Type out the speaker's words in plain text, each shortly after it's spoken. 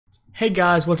Hey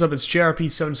guys, what's up? It's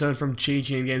JRP77 from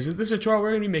JGN Games. In this tutorial,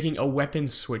 we're going to be making a weapon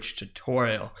switch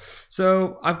tutorial.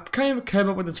 So, I've kind of came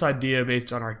up with this idea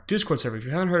based on our Discord server. If you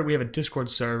haven't heard, we have a Discord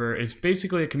server. It's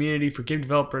basically a community for game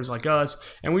developers like us,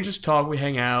 and we just talk, we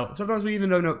hang out. Sometimes we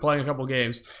even end up playing a couple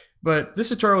games. But this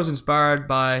tutorial was inspired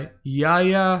by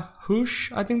Yaya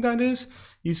Hush, I think that is.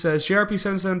 He says,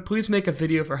 JRP77, please make a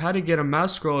video for how to get a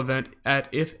mouse scroll event at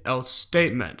if-else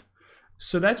statement.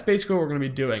 So that's basically what we're going to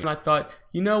be doing. And I thought,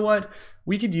 you know what?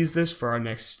 We could use this for our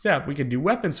next step. We could do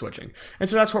weapon switching. And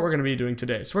so that's what we're going to be doing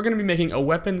today. So we're going to be making a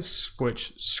weapon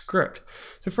switch script.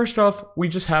 So first off, we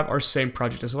just have our same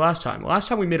project as last time. Last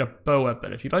time we made a bow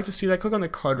weapon. If you'd like to see that, click on the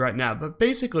card right now. But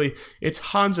basically,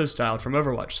 it's Hanzo styled from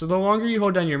Overwatch. So the longer you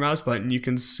hold down your mouse button, you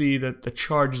can see that the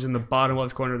charge is in the bottom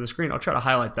left corner of the screen. I'll try to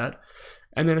highlight that.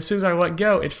 And then as soon as I let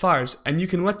go, it fires. And you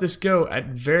can let this go at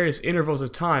various intervals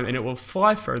of time, and it will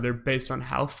fly further based on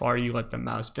how far you let the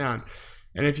mouse down.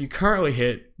 And if you currently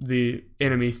hit the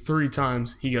enemy 3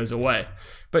 times, he goes away.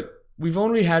 But we've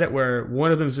only had it where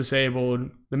one of them is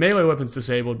disabled, the melee weapon's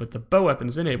disabled, but the bow weapon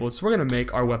is enabled, so we're going to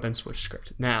make our weapon switch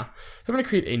script. Now, so I'm going to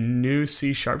create a new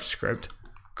C# script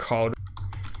called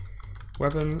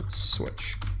weapon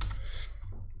switch.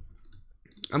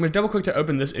 I'm going to double click to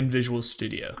open this in Visual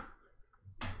Studio.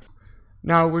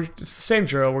 Now, it's the same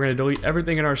drill. We're going to delete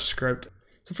everything in our script.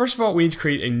 So first of all, we need to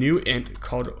create a new int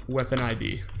called weapon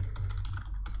ID.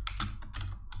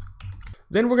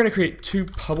 Then we're going to create 2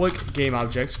 public game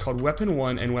objects called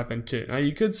weapon1 and weapon2. Now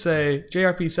you could say,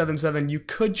 JRP77, you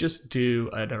could just do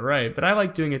an array, but I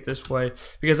like doing it this way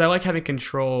because I like having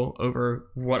control over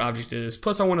what object it is.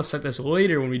 Plus I want to set this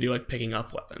later when we do like picking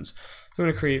up weapons. So I'm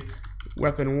going to create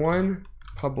weapon1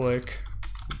 public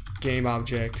game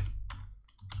object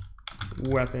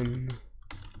weapon2.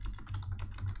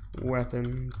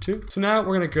 So now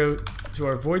we're going to go to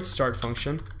our void start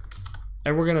function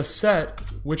and we're going to set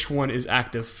which one is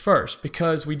active first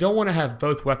because we don't want to have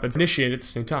both weapons initiate at the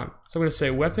same time. So I'm going to say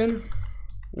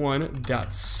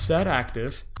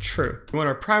weapon1.setActive true. We want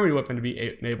our primary weapon to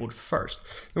be enabled first.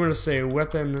 Then we're going to say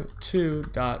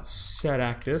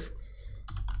weapon2.setActive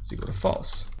is equal to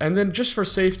false. And then just for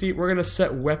safety, we're going to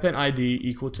set weapon ID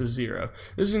equal to 0.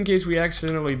 This is in case we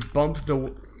accidentally bump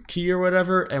the key or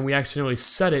whatever and we accidentally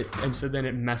set it, and so then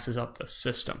it messes up the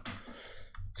system.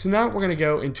 So now we're going to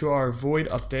go into our void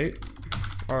update,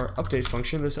 our update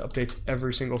function. This updates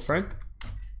every single frame.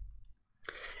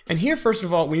 And here, first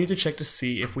of all, we need to check to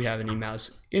see if we have any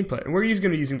mouse input. And we're going to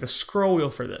be using the scroll wheel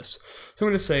for this. So I'm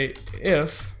going to say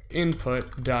if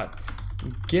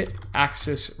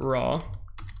input.getAxisRaw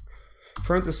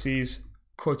parentheses,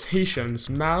 quotations,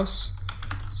 mouse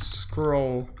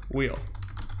scroll wheel.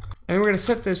 And we're going to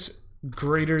set this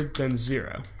greater than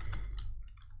 0.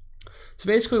 So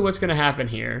basically what's going to happen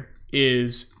here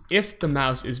is if the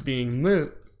mouse is being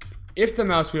moved, if the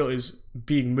mouse wheel is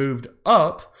being moved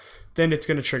up, then it's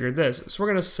going to trigger this. So we're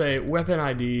going to say weapon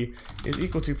ID is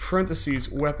equal to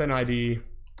parentheses weapon ID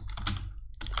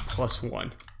plus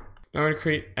 1. Now we're going to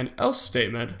create an else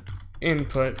statement,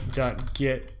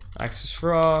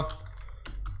 input.getAxisRaw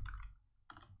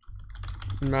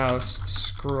mouse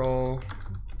scroll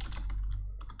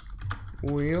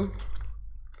wheel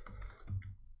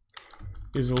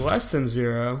is less than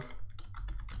 0,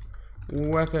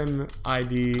 weapon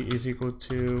ID is equal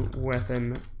to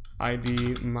weapon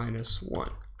ID minus 1,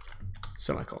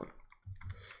 semicolon.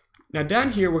 Now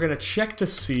down here, we're going to check to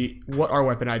see what our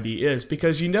weapon ID is,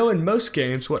 because you know in most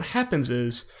games, what happens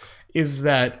is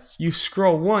that you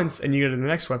scroll once and you go to the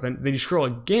next weapon, then you scroll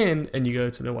again and you go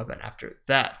to the weapon after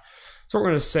that. So what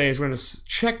we're going to say is we're going to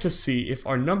check to see if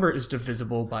our number is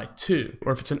divisible by 2,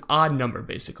 or if it's an odd number,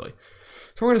 basically.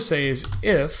 So what we're going to say is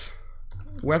if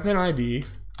weapon ID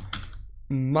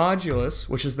modulus,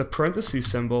 which is the parentheses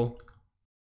symbol,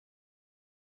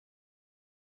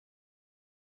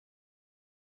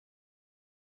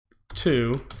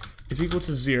 two is equal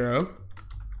to 0,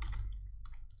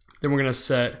 then we're going to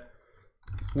set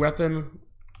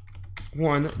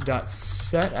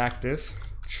weapon1.setActive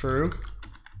true,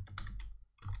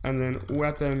 and then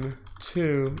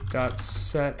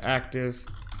weapon2.setActive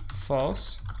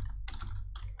false.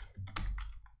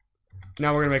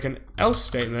 Now we're going to make an else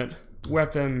statement,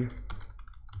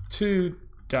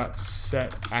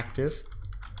 weapon2.setActive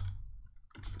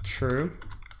true,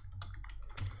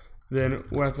 then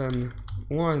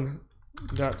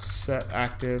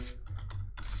weapon1.setActive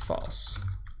false.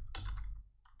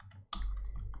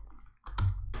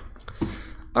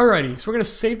 Alrighty, so we're going to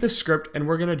save this script and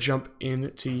we're going to jump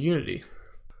into Unity.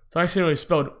 So I accidentally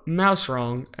spelled mouse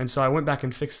wrong, and so I went back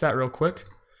and fixed that real quick.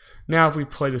 Now if we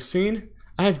play the scene,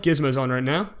 I have gizmos on right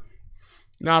now,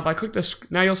 Now if I click this,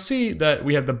 now you'll see that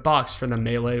we have the box for the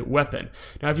melee weapon.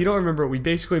 Now if you don't remember, we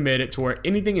basically made it to where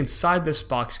anything inside this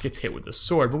box gets hit with a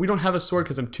sword, but we don't have a sword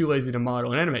because I'm too lazy to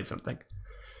model and animate something.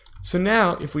 So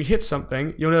now if we hit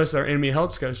something, you'll notice that our enemy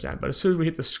health goes down, but as soon as we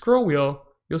hit the scroll wheel,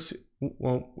 you'll see,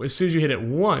 well, as soon as you hit it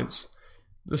once,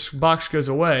 this box goes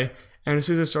away, and as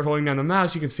soon as I start holding down the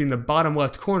mouse, you can see in the bottom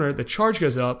left corner, the charge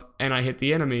goes up, and I hit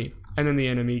the enemy, and then the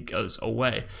enemy goes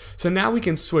away. So now we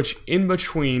can switch in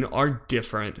between our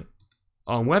different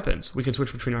weapons. We can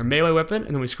switch between our melee weapon,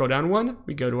 and then we scroll down one,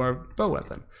 we go to our bow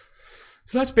weapon.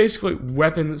 So that's basically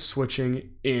weapon switching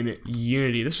in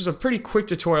Unity. This was a pretty quick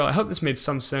tutorial. I hope this made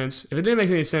some sense. If it didn't make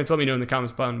any sense, let me know in the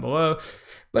comments button below.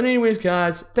 But anyways,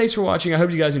 guys, thanks for watching. I hope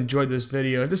you guys enjoyed this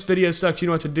video. If this video sucked, you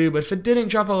know what to do. But if it didn't,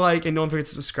 drop a like and don't forget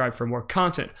to subscribe for more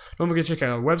content. Don't forget to check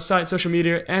out our website, social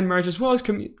media, and merch, as well as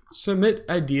submit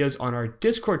ideas on our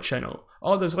Discord channel.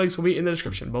 All those links will be in the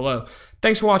description below.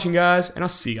 Thanks for watching, guys, and I'll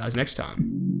see you guys next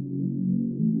time.